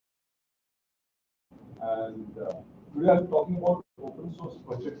and today I'm talking about open source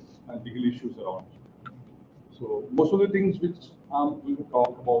projects and legal issues around it. So most of the things which I'm going to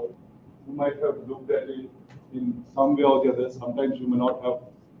talk about, you might have looked at it in some way or the other. Sometimes you may not have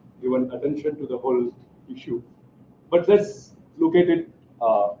given attention to the whole issue, but let's look at it,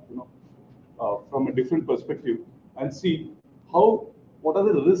 from a different perspective and see what are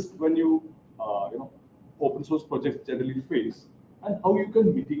the risks when open source projects generally face, and how you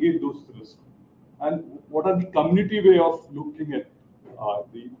can mitigate those risks, and what are the community way of looking at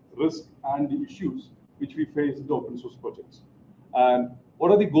the risk and the issues which we face in the open source projects, and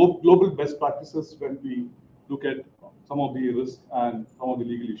what are the global best practices when we look at some of the risks and some of the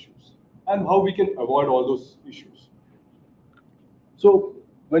legal issues, and how we can avoid all those issues. So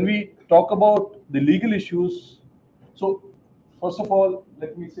when we talk about the legal issues, so first of all,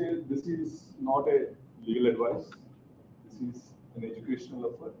 let me say this is not a legal advice. This is an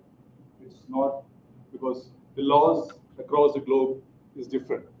educational effort. It's not, because the laws across the globe is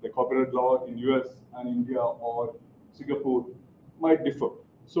different. The copyright law in US and India or Singapore might differ.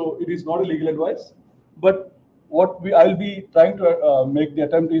 So it is not a legal advice. But what I'll be trying to make the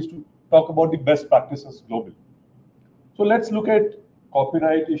attempt is to talk about the best practices globally. So let's look at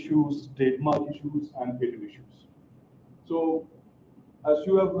copyright issues, trademark issues, and patent issues. So as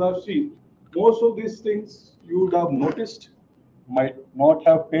you have seen, most of these things you would have noticed, might not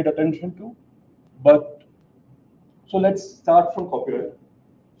have paid attention to, but so let's start from copyright.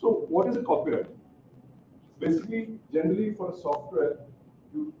 So what is a copyright? Basically, generally for a software,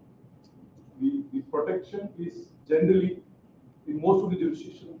 the protection is generally, in most of the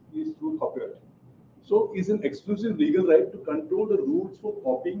jurisdictions, is through copyright. So it's an exclusive legal right to control the rules for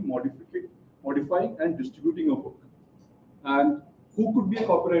copying, modifying, and distributing a work. And who could be a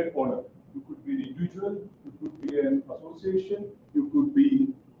copyright owner? You could be an individual, you could be an association, you could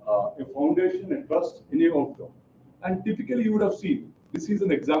be a foundation, a trust, any of them. And typically you would have seen, this is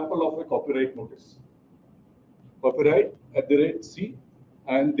an example of a copyright notice. Copyright@C,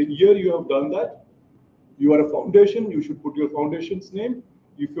 and the year you have done that. You are a foundation, you should put your foundation's name.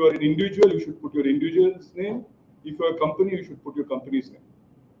 If you are an individual, you should put your individual's name. If you are a company, you should put your company's name.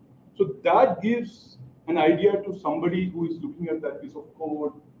 So that gives an idea to somebody who is looking at that piece of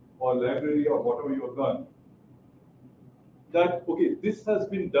code or library or whatever you have done, that, okay, this has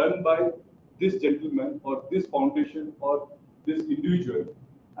been done by this gentleman or this foundation or this individual,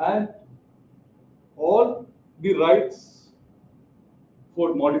 and all the rights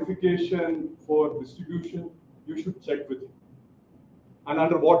for modification, for distribution, you should check with him. And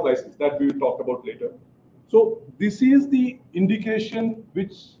under what license, that we will talk about later. So this is the indication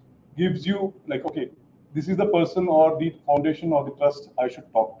which gives you, like, okay, this is the person or the foundation or the trust I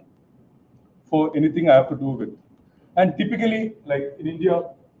should talk to for anything I have to do with. And typically, like in India,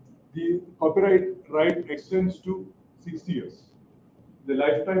 the copyright right extends to 60 years. The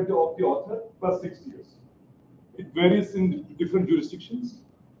lifetime of the author plus 60 years. It varies in different jurisdictions,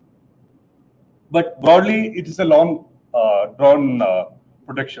 but broadly, it is a long drawn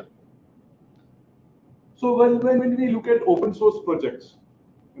protection. So when we look at open source projects,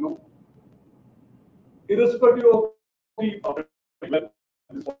 irrespective of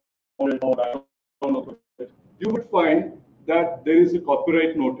you would find that there is a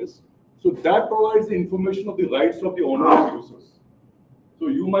copyright notice. So that provides the information of the rights of the owner and users. So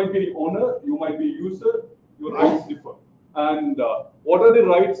you might be the owner, you might be a user, your rights differ. And what are the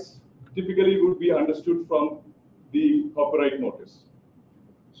rights typically would be understood from the copyright notice.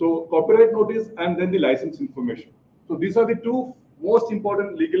 So copyright notice and then the license information. So these are the two most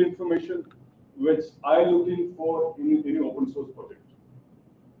important legal information which I am looking for in any open source project.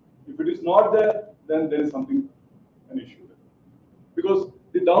 If it is not there, then there is something, an issue there. Because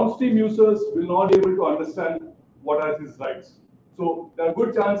the downstream users will not be able to understand what are his rights. So there are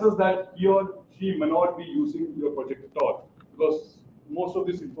good chances that he or she may not be using your project at all, because most of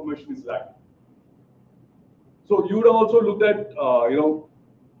this information is lacking. So you would have also looked at,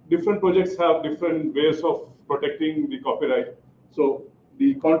 different projects have different ways of protecting the copyright. So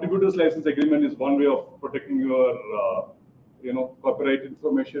the contributors license agreement is one way of protecting your, copyright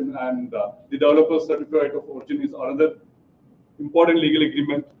information, and the developer certificate of origin is another important legal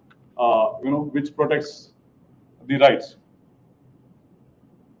agreement, which protects the rights.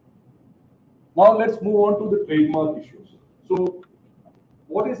 Now let's move on to the trademark issues. So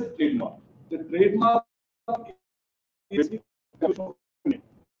what is a trademark? The trademark is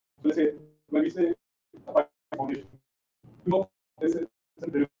let's say when we say foundation, there's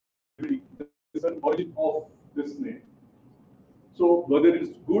an origin of this name. So whether it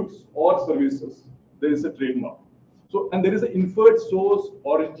is goods or services, there is a trademark. So, and there is an inferred source,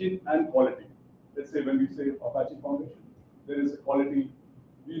 origin, and quality. let's say when we say Apache Foundation, there is a quality,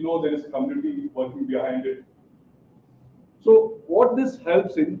 we know there is a community working behind it. So what this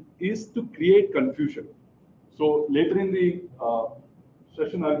helps in is to create confusion. So later in the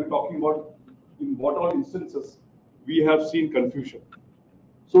session, I'll be talking about in what all instances we have seen confusion.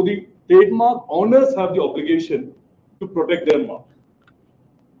 So the trademark owners have the obligation to protect their mark.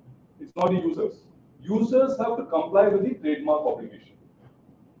 It's not the users. Users have to comply with the trademark obligation.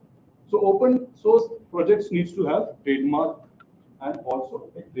 So open source projects needs to have trademark and also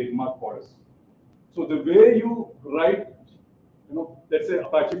a trademark policy. So the way you write, let's say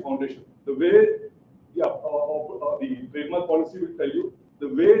Apache Foundation, the way the trademark policy will tell you the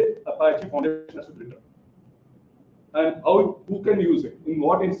way Apache Foundation has to be written and who can use it, in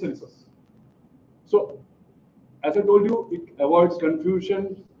what instances. So as I told you, it avoids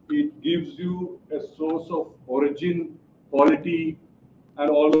confusion, it gives you a source of origin, quality, and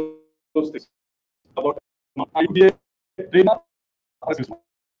all those things about idea, trademark.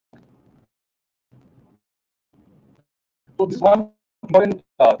 So this is one important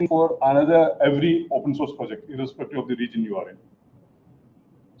thing for every open source project, irrespective of the region you are in.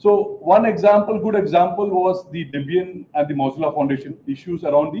 So one good example was the Debian and the Mozilla Foundation issues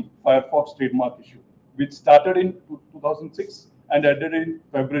around the Firefox trademark issue, which started in 2006 and ended in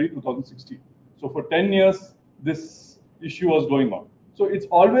February 2016. So for 10 years, this issue was going on. So it's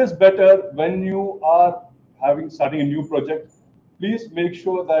always better when you are starting a new project, please make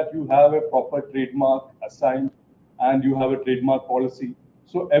sure that you have a proper trademark assigned and you have a trademark policy.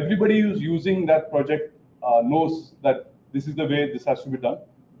 So everybody who's using that project knows that this is the way this has to be done.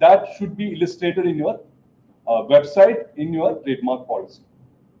 That should be illustrated in your website, in your trademark policy.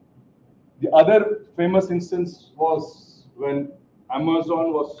 The other famous instance was when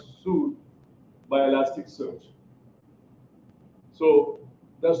Amazon was sued by Elasticsearch. So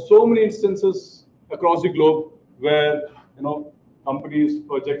there are so many instances across the globe where companies,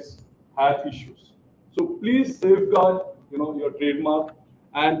 projects have issues. So please safeguard your trademark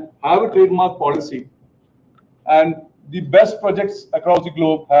and have a trademark policy. And the best projects across the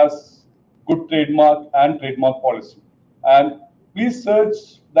globe has good trademark and trademark policy. And please search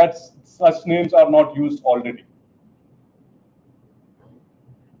that such names are not used already.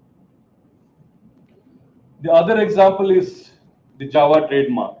 The other example is the Java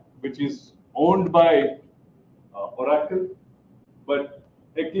trademark, which is owned by Oracle, but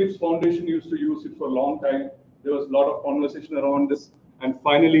Eclipse Foundation used to use it for a long time. There was a lot of conversation around this, and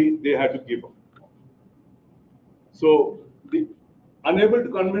finally they had to give up. So, unable to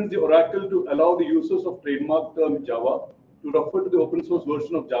convince the Oracle to allow the users of trademark term Java to refer to the open source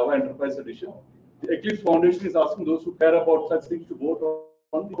version of Java Enterprise Edition, the Eclipse Foundation is asking those who care about such things to vote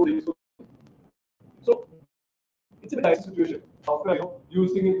on the resource. So, it's a dicey situation. After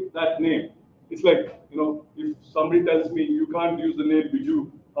using that name, it's like if somebody tells me you can't use the name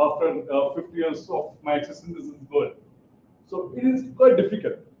Biju after 50 years of my existence in this world, so it is quite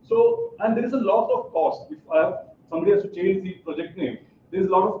difficult. So, and there is a lot of cost. If somebody has to change the project name, there is a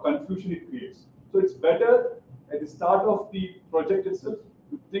lot of confusion it creates. So it's better at the start of the project itself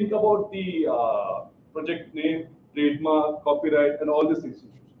to think about the project name, trademark, copyright, and all these issues.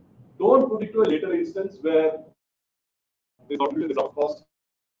 Don't put it to a later instance where there's a lot of cost,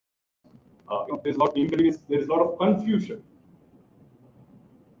 there's a lot of inconvenience, there's a lot of confusion.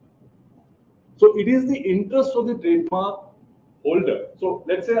 So it is the interest of the trademark holder. So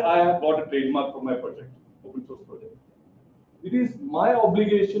let's say I have got a trademark for my project, open source project. It is my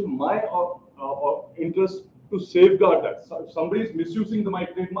obligation, my interest to safeguard that. So if somebody is misusing my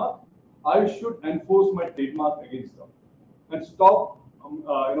trademark, I should enforce my trademark against them and stop,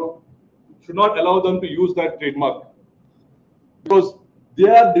 should not allow them to use that trademark, because they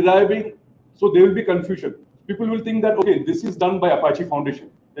are deriving, so there will be confusion. People will think that, okay, this is done by Apache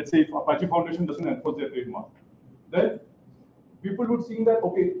Foundation. Let's say if Apache Foundation doesn't enforce their trademark, then people would think that,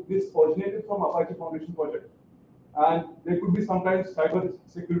 okay, this originated from Apache Foundation project. And there could be sometimes cyber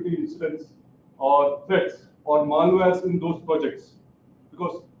security incidents or threats or malwares in those projects.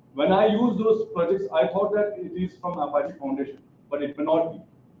 Because when I use those projects, I thought that it is from Apache Foundation, but it may not be.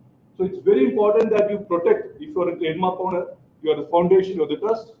 So it's very important that you protect, if you're a trademark owner, you're the foundation, you're the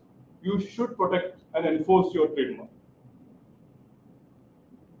trust, you should protect and enforce your trademark.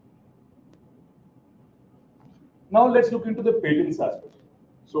 Now let's look into the patents aspect.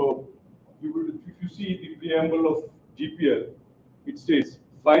 So if you see the preamble of GPL, it says,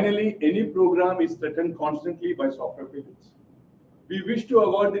 finally, any program is threatened constantly by software patents. We wish to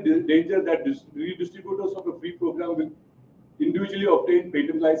avoid the danger that redistributors of a free program will individually obtain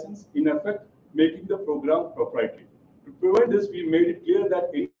patent license, in effect, making the program proprietary. To prevent this, we made it clear that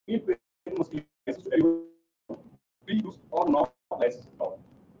any patent must be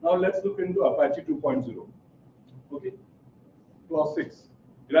let's look into Apache 2.0. Okay. Clause 6.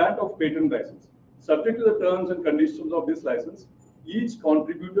 Grant of patent license. Subject to the terms and conditions of this license, each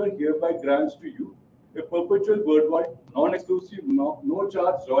contributor hereby grants to you a perpetual worldwide, non-exclusive, no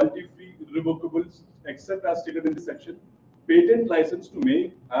charge, royalty-free, irrevocable, except as stated in this section, patent license to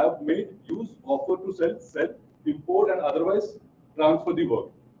make, have made, use, offer to sell, import, and otherwise transfer the work,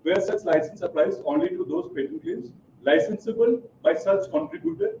 where such license applies only to those patent claims licensable by such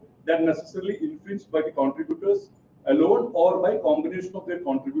contributor that necessarily infringed by the contributors alone or by combination of their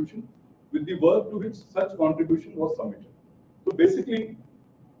contribution with the work to which such contribution was submitted. So basically,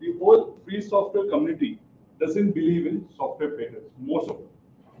 the whole free software community doesn't believe in software patents, most of them.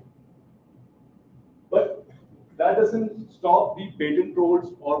 But that doesn't stop the patent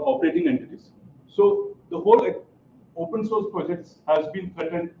trolls or operating entities. So the whole open source projects has been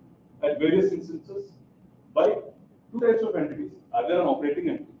threatened at various instances by two types of entities, other an operating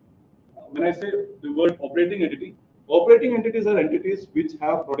entity. When I say the word operating entities are entities which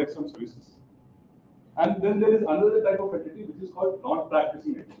have products and services. And then there is another type of entity which is called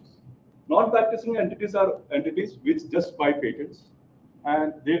non-practicing entities. Non-practicing entities are entities which just buy patents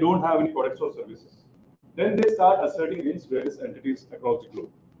and they don't have any products or services. Then they start asserting against various entities across the globe.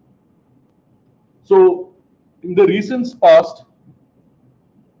 So, in the recent past,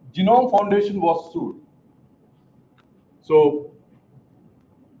 Genome Foundation was sued. So,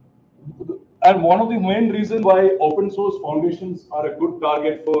 and one of the main reasons why open source foundations are a good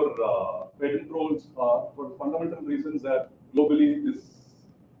target for patent trolls are for fundamental reasons that globally these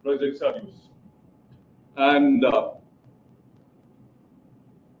projects are used. And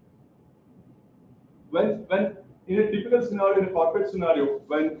when in a typical scenario, in a corporate scenario,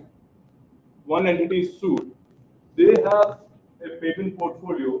 when one entity is sued, they have a patent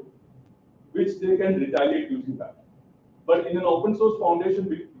portfolio which they can retaliate using that. But in an open source foundation,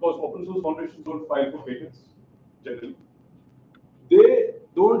 because open source foundations don't file for patents generally, they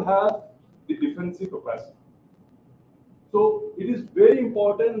don't have the defensive capacity. So it is very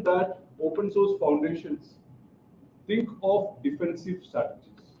important that open source foundations think of defensive strategies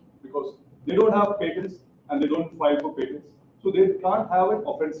because they don't have patents and they don't file for patents. So they can't have an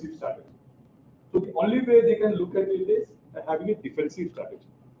offensive strategy. So the only way they can look at it is having a defensive strategy.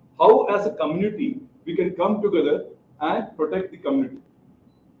 How as a community we can come together and protect the community.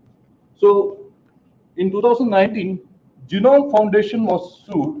 So in 2019, Genome Foundation was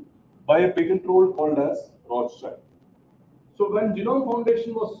sued by a patent troll called as Rothschild. So when Genome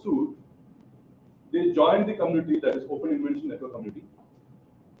Foundation was sued, they joined the community, that is Open Invention Network community.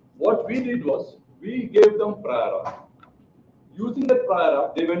 What we did was, we gave them prior art. Using that prior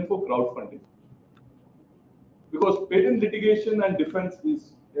art, they went for crowdfunding. Because patent litigation and defense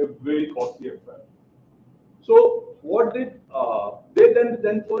is a very costly affair. So what did they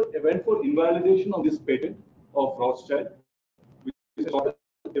then went for invalidation of this patent of Rothschild, which is what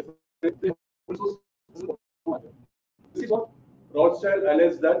this is what Rothschild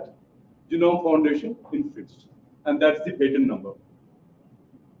alleged that Genome Foundation infringed, and that's the patent number.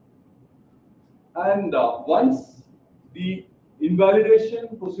 And once the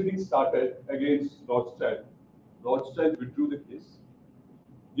invalidation proceedings started against Rothschild, Rothschild withdrew the case,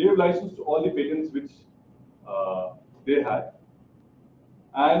 gave license to all the patents which they had.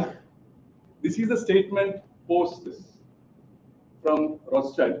 And this is a statement post this from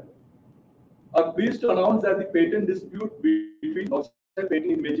Rothschild. Are pleased to announce that the patent dispute between Rothschild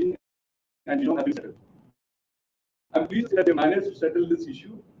Patent Imaging and Genome have been settled. I'm pleased that they managed to settle this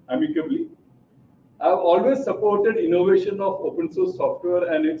issue amicably. I've always supported innovation of open source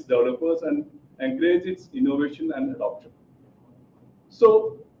software and its developers and encouraged its innovation and adoption.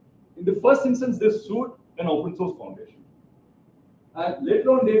 So, in the first instance, they sued an open source foundation. And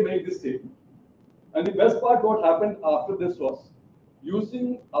later on, they made this statement. And the best part, what happened after this was,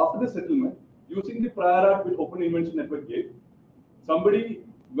 after the settlement, using the prior art which Open Invention Network gave, somebody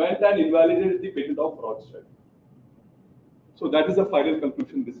went and invalidated the patent of Rothschild. So that is the final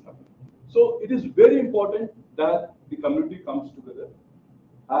conclusion this happened. So it is very important that the community comes together,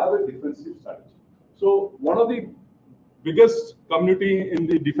 have a defensive strategy. So one of the biggest community in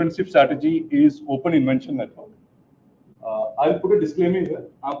the defensive strategy is Open Invention Network. I'll put a disclaimer here.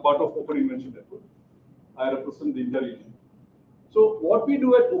 I'm part of Open Invention Network. I represent the India region. So what we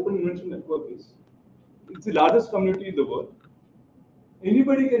do at Open Invention Network is, it's the largest community in the world.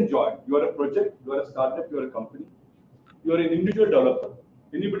 Anybody can join. You are a project, you are a startup, you are a company, you are an individual developer.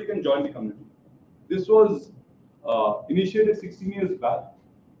 Anybody can join the community. This was initiated 16 years back.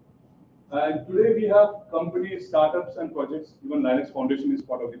 And today we have companies, startups, and projects. Even Linux Foundation is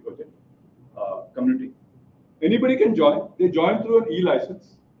part of the project community. Anybody can join. They join through an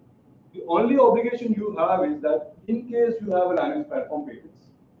e-license. The only obligation you have is that in case you have a language platform patents,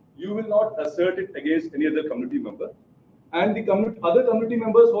 you will not assert it against any other community member. And the other community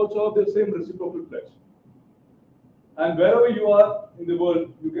members also have the same reciprocal pledge. And wherever you are in the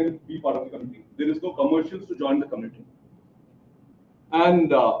world, you can be part of the community. There is no commercials to join the community.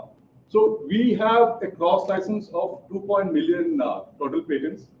 And so we have a cross license of 2 million total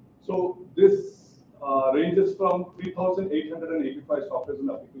patents. So this ranges from 3,885 softwares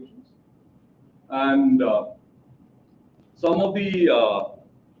and applications. And some of the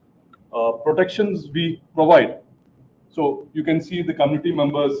protections we provide. So you can see the community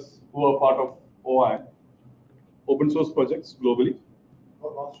members who are part of OIN, open source projects globally.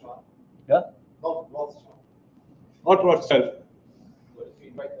 Not Rothschild. Yeah? Not Rothschild. Not Rothschild.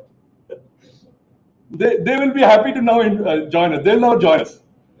 They will be happy to now join us. They'll now join us.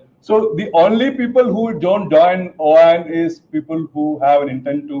 So the only people who don't join OIN is people who have an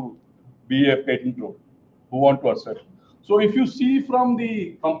intent to be a patent holder, who want to assert. So if you see from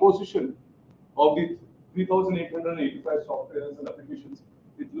the composition of the 3,885 softwares and applications,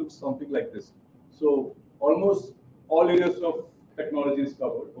 it looks something like this. So almost all areas of technology is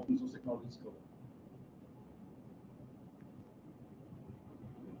covered, open source technology is covered.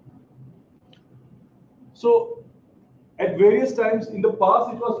 So at various times in the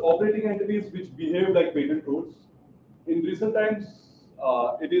past, it was operating entities which behaved like patent trolls. In recent times,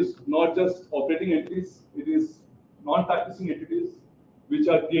 it is not just operating entities, it is non-practicing entities which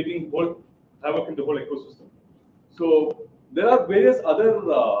are creating havoc in the whole ecosystem. So there are various other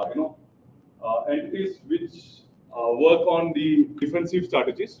entities which work on the defensive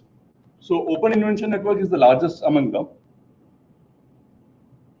strategies. So Open Invention Network is the largest among them.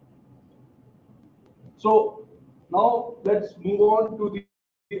 So now let's move on to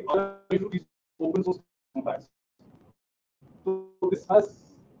the other issues, open source compliance. So this has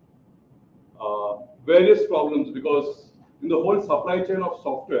various problems because in the whole supply chain of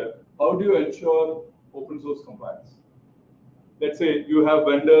software, how do you ensure open source compliance? Let's say you have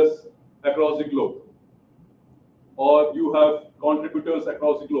vendors across the globe, or you have contributors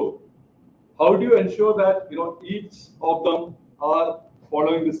across the globe. How do you ensure that each of them are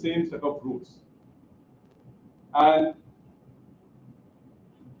following the same set of rules? And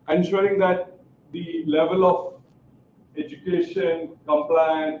ensuring that the level of education,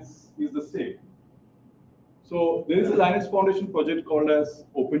 compliance is the same. So there is a Linux Foundation project called as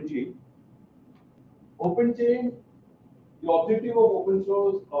OpenChain. OpenChain, the objective of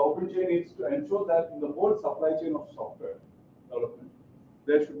OpenChain is to ensure that in the whole supply chain of software development,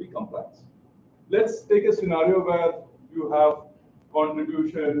 there should be compliance. Let's take a scenario where you have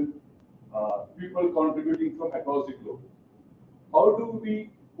contribution, people contributing from across the globe. How do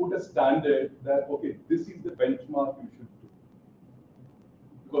we put a standard that, okay, this is the benchmark you should do?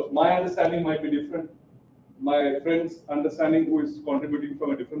 Because my understanding might be different. My friend's understanding who is contributing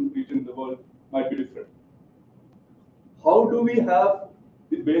from a different region in the world might be different. How do we have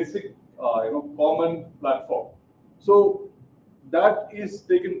the basic common platform? So that is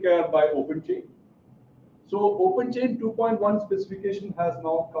taken care by OpenChain. So OpenChain 2.1 specification has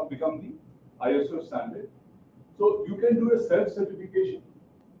now become the ISO standard. So you can do a self-certification.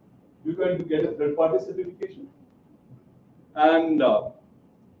 You can get a third-party certification. And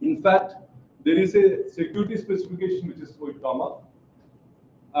in fact, there is a security specification which is going to come up.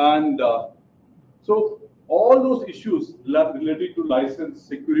 And so all those issues related to license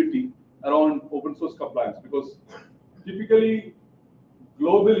security around open source compliance, because typically,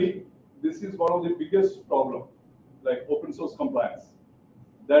 globally, this is one of the biggest problems, like open source compliance.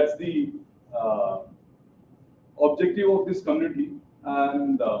 That's the objective of this community.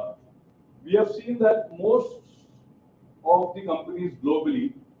 And we have seen that most of the companies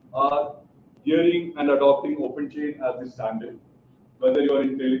globally are gearing and adopting OpenChain as the standard, whether you are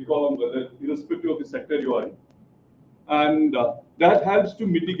in telecom, whether irrespective of the sector you are in. And that helps to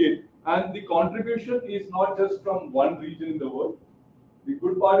mitigate. And the contribution is not just from one region in the world. The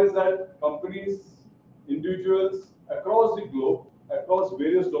good part is that companies, individuals across the globe, across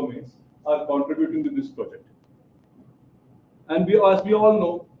various domains, are contributing to this project. And as we all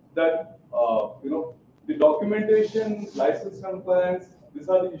know, that the documentation, license compliance, these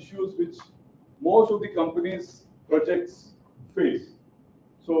are the issues which most of the companies' projects face.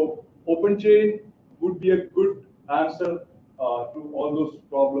 So OpenChain would be a good answer to all those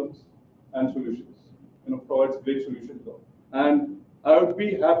problems and solutions. Provides great solutions. And I would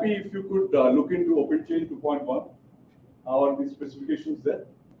be happy if you could look into OpenChain 2.1, or the specifications there.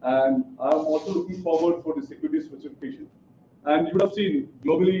 And I'm also looking forward for the security specification. And you would have seen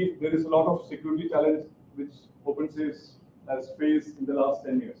globally there is a lot of security challenge which OpenSpace has faced in the last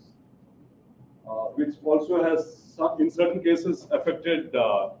 10 years. which also has, in certain cases, affected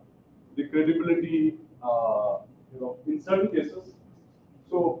the credibility, in certain cases.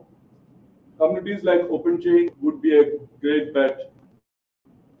 So communities like OpenChain would be a great bet.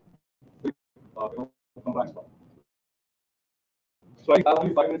 Compliance. So I have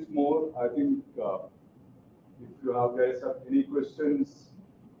only 5 minutes more. I think if you guys have any questions.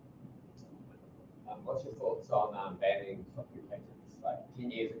 What's your thoughts on banning software patents? Like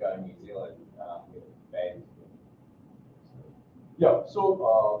 10 years ago in New Zealand, we banned. Yeah.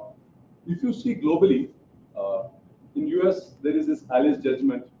 So if you see globally, in US there is this Alice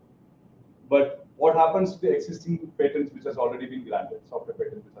judgment, but what happens to the existing patents which has already been granted, software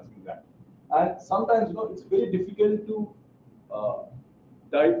patents which has been granted, and sometimes it's very difficult to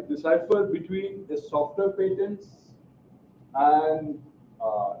decipher between the software patents and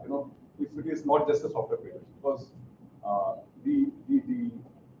if it is not just a software patent, because the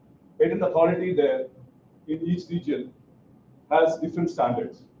patent authority there in each region has different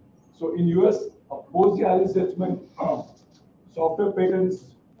standards. So in US, post the Alice judgment, software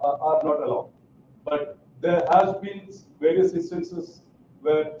patents are not allowed. But there has been various instances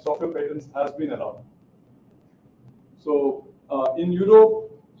where software patents has been allowed. So in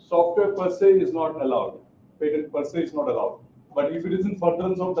Europe, software per se is not allowed. Patent per se is not allowed. But if it is in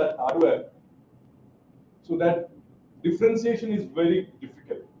furtherance of that hardware, so that differentiation is very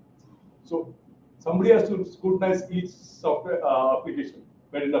difficult. So somebody has to scrutinize each software application,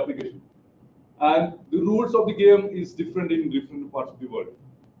 patent application. And the rules of the game is different in different parts of the world.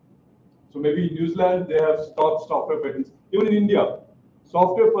 So maybe in New Zealand, they have stopped software patents. Even in India,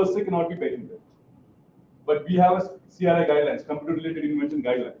 software per se cannot be patented. But we have a CRI guidelines, computer-related invention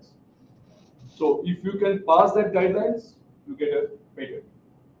guidelines. So if you can pass that guidelines, you get a patent.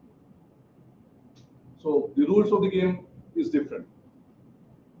 So the rules of the game is different.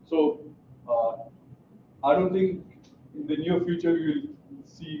 So I don't think in the near future we will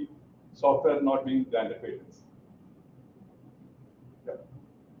see software not being granted patents. Yeah.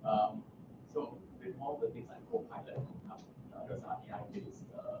 So with all the things like Copilot, those are AI-based.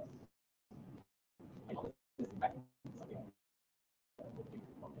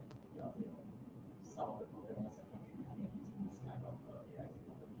 Some of the programmers are contributing using this kind of AI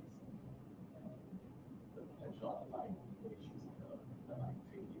technologies. The potential like issues in the like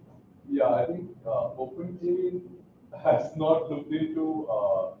trading. Yeah, I think OpenChain has not looked into.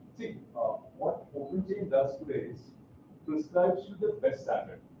 What OpenChain does today is prescribes you the best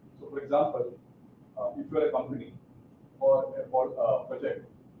standard. So, for example, if you are a company or a project,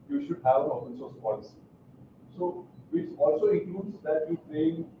 you should have an open source policy. So, which also includes that you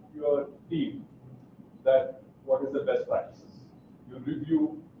train your team that what is the best practices. You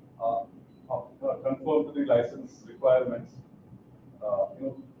review, conform to the license requirements.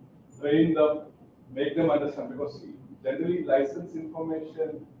 Train them, make them understand, because generally license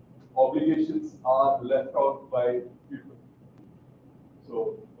information obligations are left out by people.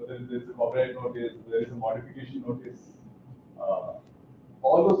 So whether there is a copyright notice, there is a modification notice,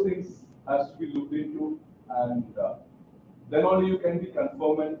 all those things has to be looked into, and then only you can be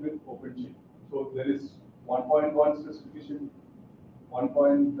conformant with OpenChain. So there is 1.1 specification,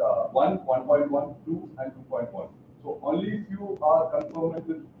 1.1, 1.1, 2, and 2.1. So only if you are conformant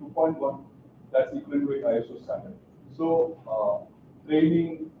with 2.1, that's equivalent to an ISO standard. So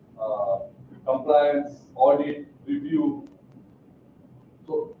training, compliance, audit, review.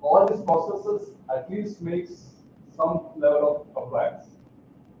 So all these processes at least makes some level of compliance.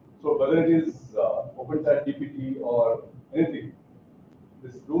 So whether it is OpenChat-GPT or anything,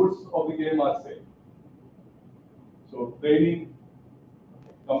 these rules of the game are same. So training,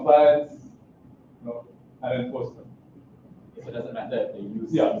 compliance, and enforcement. So it doesn't matter if they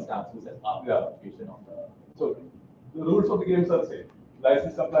use these kind of tools as part of the application of the. So the rules of the games are same.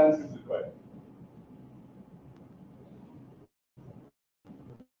 License compliance is required.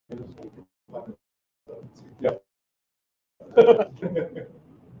 Yeah.